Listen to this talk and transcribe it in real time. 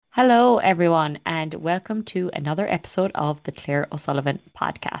Hello, everyone, and welcome to another episode of the Claire O'Sullivan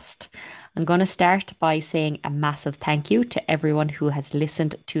podcast. I'm going to start by saying a massive thank you to everyone who has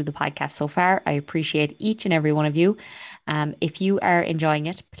listened to the podcast so far. I appreciate each and every one of you. If you are enjoying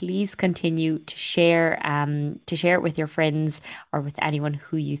it, please continue to share it with your friends or with anyone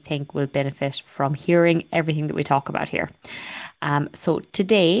who you think will benefit from hearing everything that we talk about here. So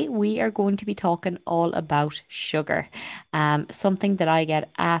today we are going to be talking all about sugar, something that I get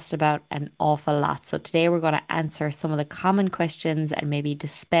asked about an awful lot. So today we're going to answer some of the common questions and maybe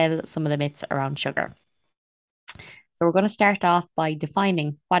dispel some of the myths around sugar. So we're going to start off by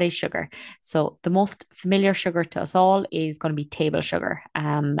defining what is sugar. So the most familiar sugar to us all is going to be table sugar,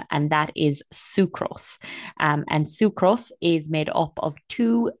 and that is sucrose. And sucrose is made up of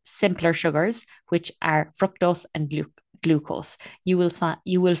two simpler sugars, which are fructose and glucose. You will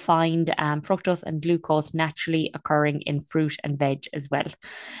find fructose and glucose naturally occurring in fruit and veg as well.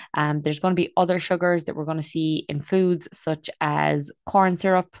 There's going to be other sugars that we're going to see in foods such as corn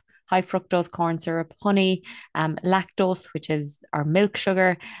syrup, high fructose corn syrup, honey, lactose, which is our milk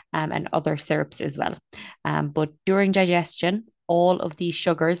sugar, and other syrups as well. But during digestion, all of these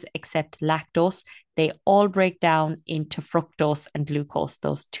sugars except lactose, they all break down into fructose and glucose,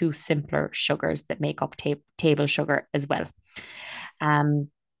 those two simpler sugars that make up table sugar as well. Um,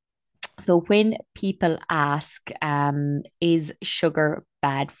 so when people ask, is sugar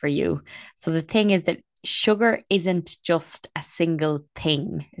bad for you? So the thing is that sugar isn't just a single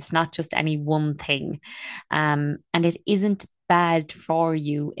thing. It's not just any one thing. And it isn't bad for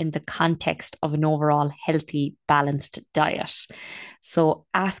you in the context of an overall healthy, balanced diet. So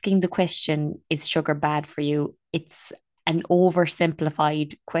asking the question, is sugar bad for you? It's an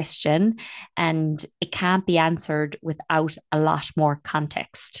oversimplified question and it can't be answered without a lot more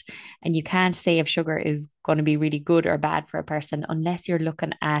context. And you can't say if sugar is going to be really good or bad for a person unless you're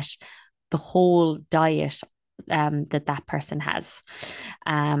looking at the whole diet that person has.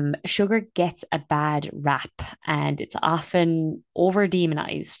 Sugar gets a bad rap and it's often over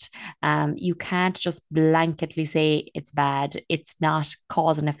demonized. You can't just blanketly say it's bad. It's not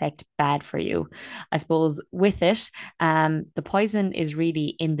cause and effect bad for you. I suppose with it, the poison is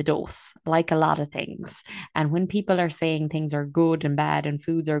really in the dose, like a lot of things. And when people are saying things are good and bad and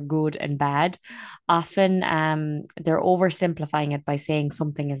foods are good and bad, often they're oversimplifying it by saying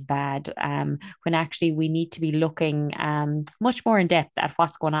something is bad, when actually we need to be looking much more in depth at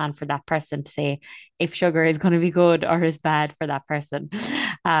what's going on for that person to say if sugar is going to be good or is bad for that person.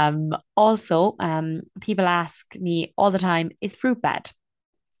 Also, people ask me all the time, is fruit bad?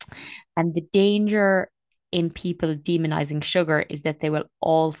 And the danger in people demonizing sugar is that they will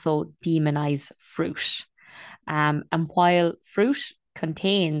also demonize fruit. And while fruit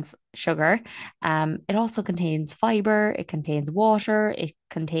contains sugar, it also contains fiber, it contains water, it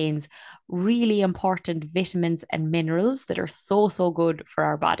contains really important vitamins and minerals that are so good for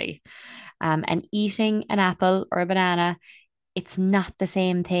our body. And eating an apple or a banana, it's not the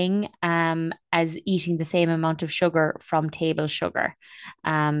same thing as eating the same amount of sugar from table sugar.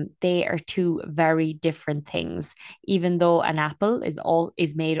 They are two very different things. Even though an apple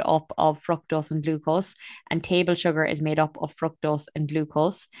is made up of fructose and glucose, and table sugar is made up of fructose and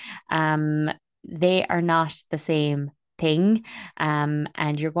glucose, they are not the same thing.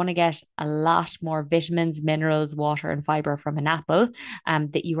 And you're going to get a lot more vitamins, minerals, water, and fiber from an apple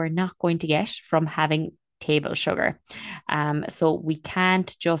that you are not going to get from having table sugar. So we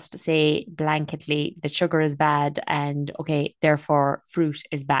can't just say blanketly that sugar is bad and okay, therefore fruit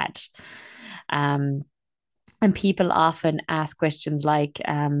is bad. Um, and people often ask questions like,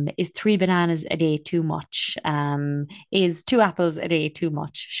 is three bananas a day too much? Is two apples a day too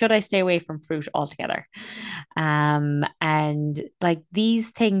much? Should I stay away from fruit altogether? And like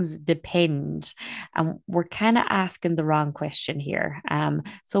these things depend. And we're kind of asking the wrong question here.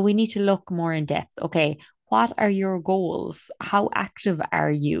 So we need to look more in depth. Okay, what are your goals? How active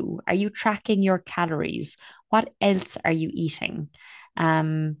are you? Are you tracking your calories? What else are you eating?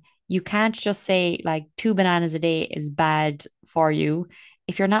 Um, you can't just say like two bananas a day is bad for you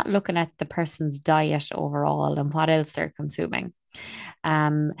if you're not looking at the person's diet overall and what else they're consuming.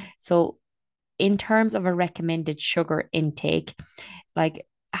 So in terms of a recommended sugar intake, like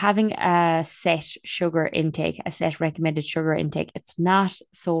having a set sugar intake, a set recommended sugar intake, it's not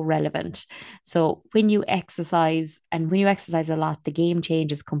so relevant. So when you exercise a lot, the game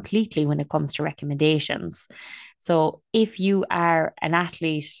changes completely when it comes to recommendations. So if you are an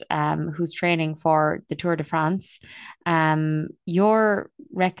athlete who's training for the Tour de France, your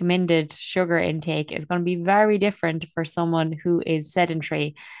recommended sugar intake is going to be very different for someone who is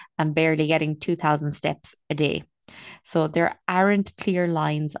sedentary and barely getting 2,000 steps a day. So there aren't clear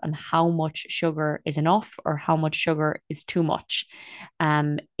lines on how much sugar is enough or how much sugar is too much.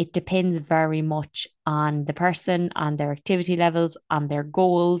 It depends very much on the person, on their activity levels, on their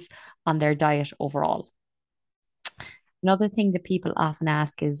goals, on their diet overall. Another thing that people often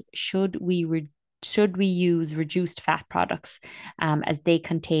ask is should we use reduced fat products as they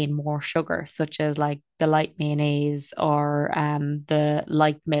contain more sugar, such as like the light mayonnaise or the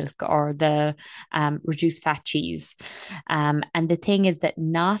light milk or the reduced fat cheese. And the thing is that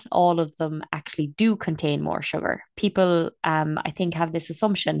not all of them actually do contain more sugar. People, I think, have this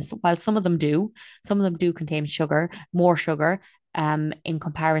assumption. So while some of them do contain sugar, more sugar, in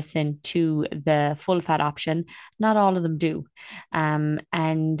comparison to the full fat option. Not all of them do.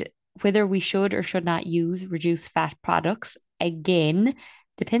 And whether we should or should not use reduced fat products, again,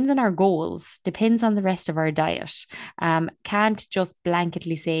 depends on our goals, depends on the rest of our diet. Can't just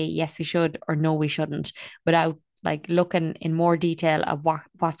blanketly say, yes, we should or no, we shouldn't, without like looking in more detail at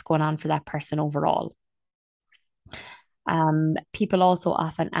what's going on for that person overall. People also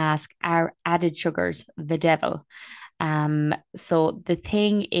often ask, are added sugars the devil? So the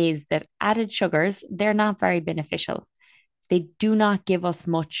thing is that added sugars, they're not very beneficial. They do not give us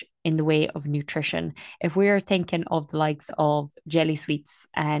much in the way of nutrition. If we are thinking of the likes of jelly sweets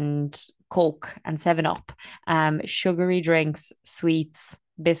and Coke and 7 Up, sugary drinks, sweets,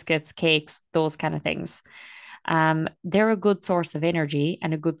 biscuits, cakes, those kind of things. They're a good source of energy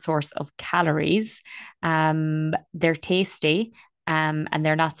and a good source of calories. They're tasty, and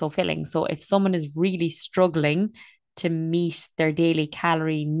they're not so filling. So if someone is really struggling to meet their daily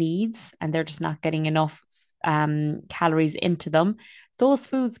calorie needs and they're just not getting enough calories into them, those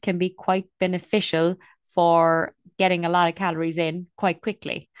foods can be quite beneficial for getting a lot of calories in quite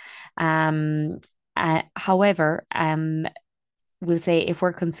quickly. Um, however, we'll say if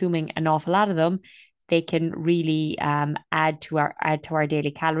we're consuming an awful lot of them, they can really add to our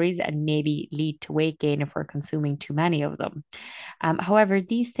daily calories and maybe lead to weight gain if we're consuming too many of them. However,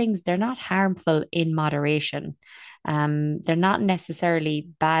 these things, they're not harmful in moderation. They're not necessarily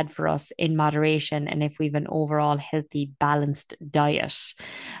bad for us in moderation and if we've an overall healthy, balanced diet.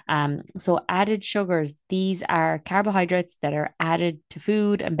 So added sugars, these are carbohydrates that are added to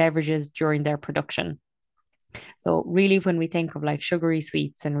food and beverages during their production. So really, when we think of like sugary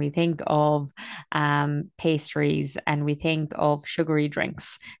sweets and we think of pastries and we think of sugary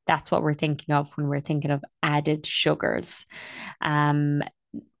drinks, that's what we're thinking of when we're thinking of added sugars. Um,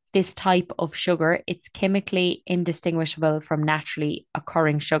 this type of sugar, it's chemically indistinguishable from naturally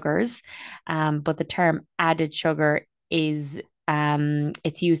occurring sugars. But the term added sugar is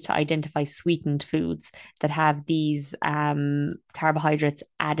it's used to identify sweetened foods that have these carbohydrates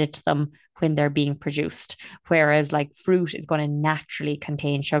added to them when they're being produced. Whereas like fruit is going to naturally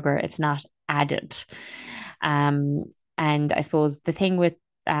contain sugar, it's not added. Um, and I suppose the thing with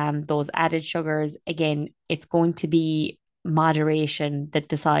those added sugars, again, it's going to be moderation that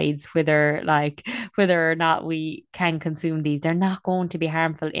decides whether or not we can consume these. They're not going to be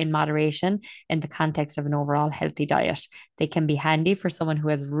harmful in moderation in the context of an overall healthy diet. They can be handy for someone who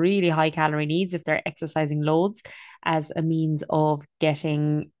has really high calorie needs if they're exercising loads as a means of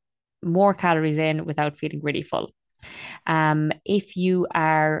getting more calories in without feeling really full. If you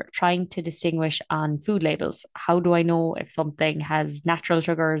are trying to distinguish on food labels, how do I know if something has natural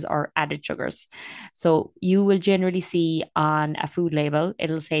sugars or added sugars? So you will generally see on a food label,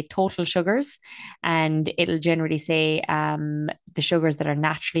 it'll say total sugars, and it'll generally say the sugars that are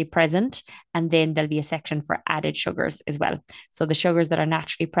naturally present, and then there'll be a section for added sugars as well. So the sugars that are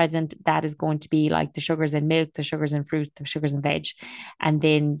naturally present, that is going to be like the sugars in milk, the sugars in fruit, the sugars in veg. And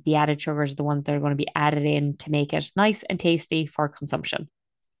then the added sugars are the ones that are going to be added in to make it nice and tasty for consumption.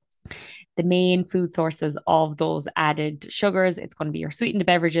 The main food sources of those added sugars, it's going to be your sweetened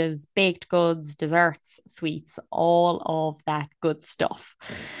beverages, baked goods, desserts, sweets, all of that good stuff.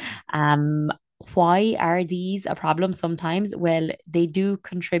 Um, why are these a problem sometimes? Well, they do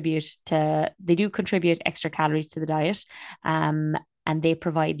contribute extra calories to the diet, and they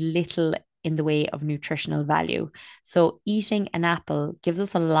provide little in the way of nutritional value. So eating an apple gives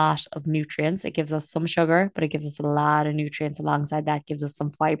us a lot of nutrients. It gives us some sugar, but it gives us a lot of nutrients alongside that, gives us some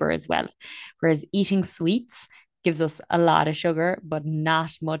fiber as well. Whereas eating sweets gives us a lot of sugar, but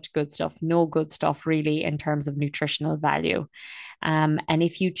not much good stuff, no good stuff really in terms of nutritional value. And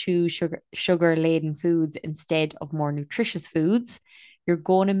if you choose sugar laden foods instead of more nutritious foods, you're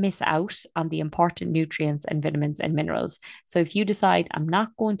going to miss out on the important nutrients and vitamins and minerals. So if you decide I'm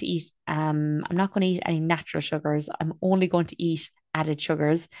not going to eat any natural sugars, I'm only going to eat added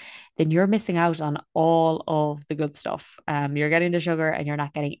sugars, then you're missing out on all of the good stuff. You're getting the sugar and you're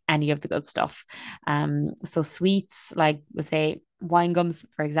not getting any of the good stuff. So sweets, like we'll say wine gums,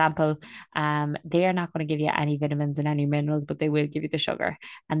 for example, they are not going to give you any vitamins and any minerals, but they will give you the sugar.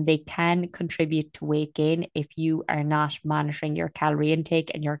 And they can contribute to weight gain if you are not monitoring your calorie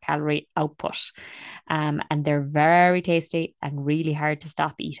intake and your calorie output. And they're very tasty and really hard to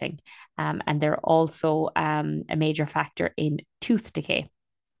stop eating. And they're also a major factor in tooth decay.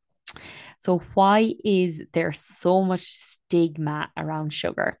 So, why is there so much stigma around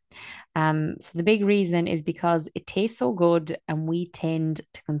sugar? So, the big reason is because it tastes so good and we tend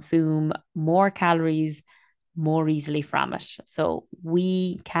to consume more calories more easily from it. So,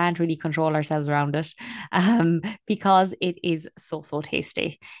 we can't really control ourselves around it because it is so, so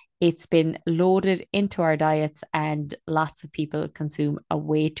tasty. It's been loaded into our diets, and lots of people consume a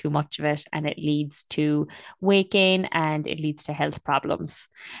way too much of it, and it leads to weight gain and it leads to health problems.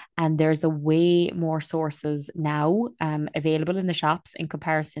 And there's a way more sources now available in the shops in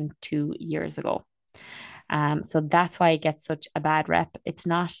comparison to years ago. So that's why it gets such a bad rep. It's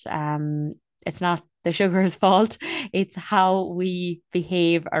not the sugar's fault. It's how we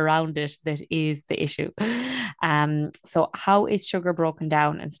behave around it that is the issue. So how is sugar broken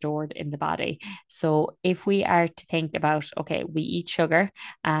down and stored in the body? So if we are to think about, okay, we eat sugar,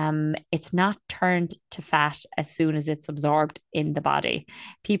 it's not turned to fat as soon as it's absorbed in the body.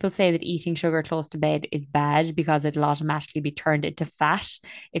 People say that eating sugar close to bed is bad because it'll automatically be turned into fat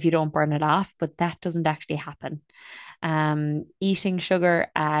if you don't burn it off, but that doesn't actually happen. Eating sugar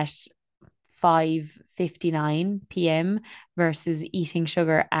at 5:59 p.m. versus eating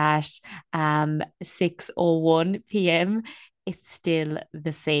sugar at 6:01 p.m., it's still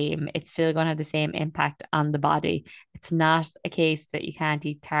the same. It's still going to have the same impact on the body. It's not a case that you can't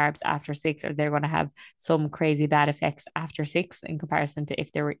eat carbs after six or they're going to have some crazy bad effects after six in comparison to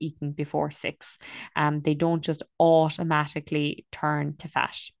if they were eaten before six. They don't just automatically turn to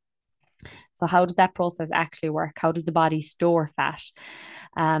fat. So, how does that process actually work? How does the body store fat?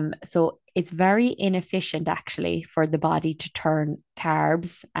 So, it's very inefficient actually for the body to turn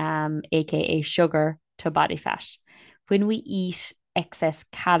carbs, aka sugar, to body fat. When we eat excess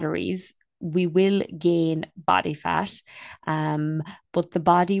calories, we will gain body fat, but the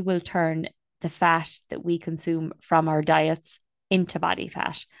body will turn the fat that we consume from our diets into body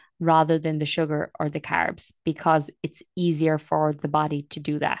fat rather than the sugar or the carbs because it's easier for the body to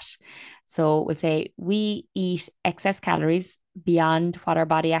do that. So we'll say we eat excess calories beyond what our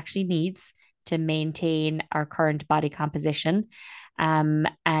body actually needs to maintain our current body composition. And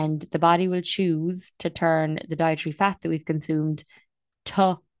the body will choose to turn the dietary fat that we've consumed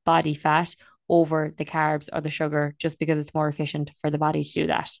to body fat over the carbs or the sugar just because it's more efficient for the body to do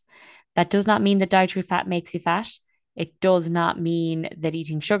that. That does not mean that dietary fat makes you fat. It does not mean that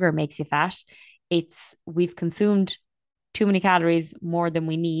eating sugar makes you fat. It's we've consumed too many calories more than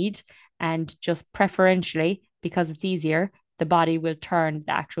we need. And just preferentially, because it's easier, the body will turn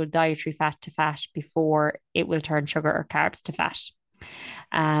the actual dietary fat to fat before it will turn sugar or carbs to fat.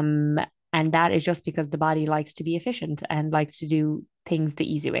 Um, and that is just because the body likes to be efficient and likes to do things the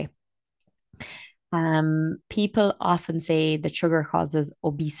easy way. People often say that sugar causes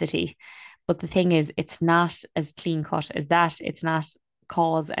obesity, but the thing is, it's not as clean cut as that. It's not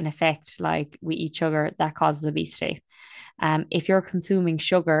cause and effect like we eat sugar that causes obesity. If you're consuming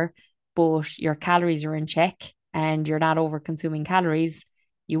sugar, but your calories are in check and you're not over consuming calories,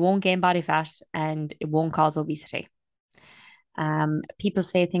 you won't gain body fat and it won't cause obesity. People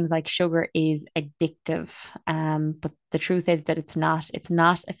say things like sugar is addictive, but the truth is that it's not. It's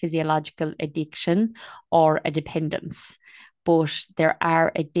not a physiological addiction or a dependence, but there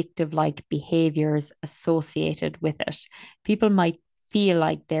are addictive like behaviors associated with it. People might feel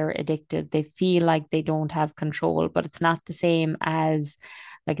like they're addicted, they feel like they don't have control, but it's not the same as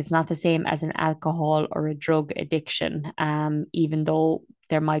an alcohol or a drug addiction, even though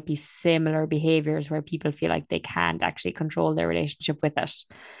there might be similar behaviors where people feel like they can't actually control their relationship with it.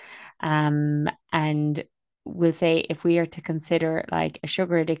 And we'll say if we are to consider like a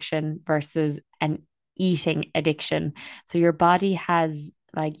sugar addiction versus an eating addiction, so your body has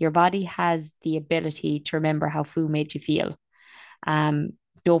the ability to remember how food made you feel. Um,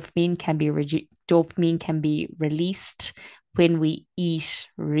 dopamine can be released when we eat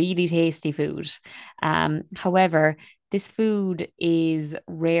really tasty food. However, this food is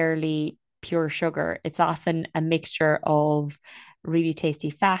rarely pure sugar. It's often a mixture of really tasty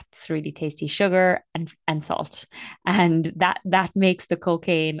fats, really tasty sugar, and salt. And that makes the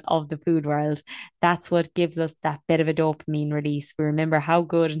cocaine of the food world. That's what gives us that bit of a dopamine release. We remember how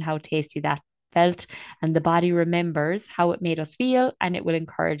good and how tasty felt, and the body remembers how it made us feel, and it will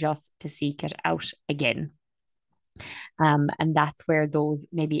encourage us to seek it out again. And that's where those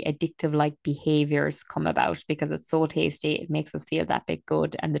maybe addictive like behaviors come about because it's so tasty, it makes us feel that bit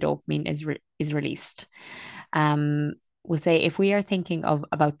good, and the dopamine is released. We'll say if we are thinking of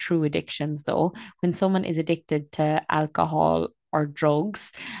about true addictions, though, when someone is addicted to alcohol or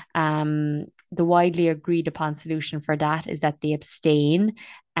drugs, the widely agreed upon solution for that is that they abstain,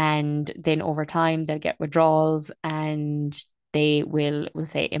 and then over time they'll get withdrawals, and they will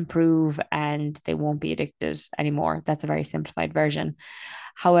say improve, and they won't be addicted anymore. That's a very simplified version.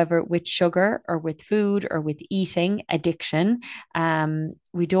 However, with sugar or with food or with eating addiction,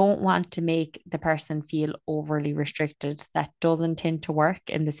 we don't want to make the person feel overly restricted. That doesn't tend to work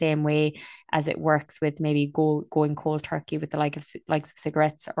in the same way as it works with maybe going cold turkey with the likes of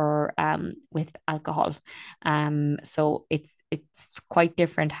cigarettes or with alcohol. So it's quite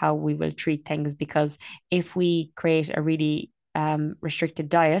different how we will treat things, because if we create a really restricted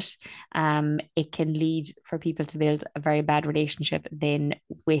diet, it can lead for people to build a very bad relationship then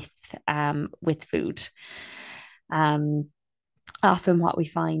with food. Um, Often what we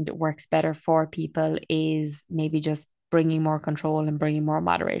find works better for people is maybe just bringing more control and bringing more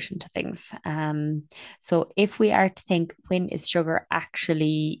moderation to things. So if we are to think, when is sugar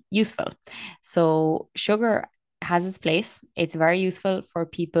actually useful? So sugar has its place. It's very useful for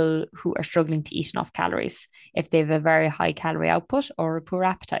people who are struggling to eat enough calories, if they have a very high calorie output or a poor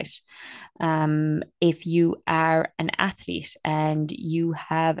appetite. If you are an athlete and you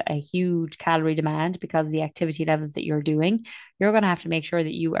have a huge calorie demand because of the activity levels that you're doing, you're going to have to make sure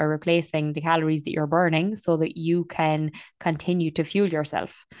that you are replacing the calories that you're burning so that you can continue to fuel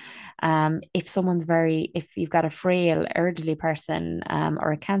yourself. If you've got a frail elderly person,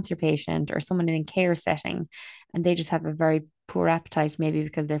 or a cancer patient or someone in a care setting, and they just have a very poor appetite, maybe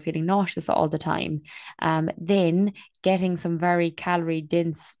because they're feeling nauseous all the time, then getting some very calorie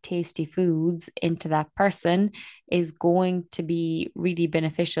dense, tasty foods into that person is going to be really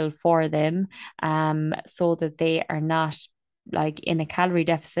beneficial for them, so that they are not like in a calorie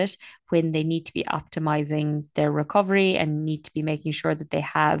deficit when they need to be optimizing their recovery and need to be making sure that they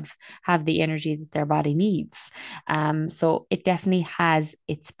have the energy that their body needs. So it definitely has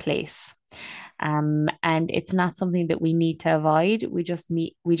its place. And it's not something that we need to avoid. We just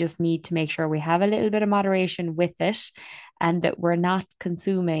need to make sure we have a little bit of moderation with it, and that we're not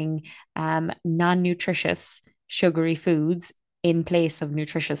consuming non-nutritious sugary foods in place of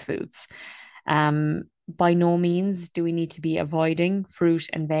nutritious foods. By no means do we need to be avoiding fruit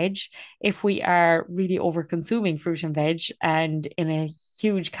and veg. If we are really over consuming fruit and veg and in a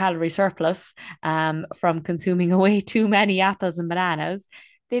huge calorie surplus, from consuming away too many apples and bananas,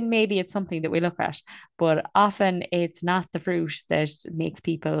 then maybe it's something that we look at. But often it's not the fruit that makes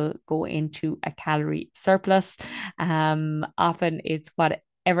people go into a calorie surplus. Often it's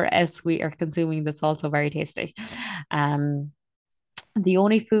whatever else we are consuming that's also very tasty. Um, the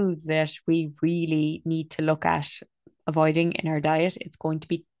only foods that we really need to look at avoiding in our diet, it's going to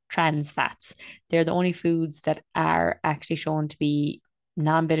be trans fats. They're the only foods that are actually shown to be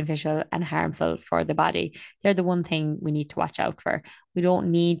non-beneficial and harmful for the body. They're the one thing we need to watch out for. We don't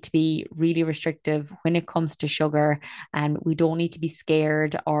need to be really restrictive when it comes to sugar, and we don't need to be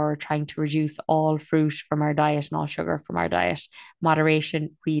scared or trying to reduce all fruit from our diet and all sugar from our diet.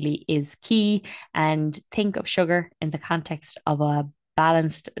 Moderation really is key, and think of sugar in the context of a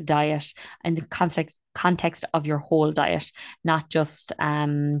balanced diet, in the context of your whole diet, not just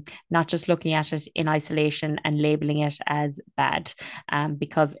looking at it in isolation and labeling it as bad,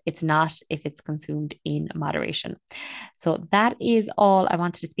 because it's not if it's consumed in moderation. So that is all I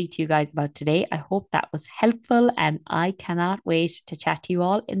wanted to speak to you guys about today. I hope that was helpful, and I cannot wait to chat to you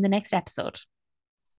all in the next episode.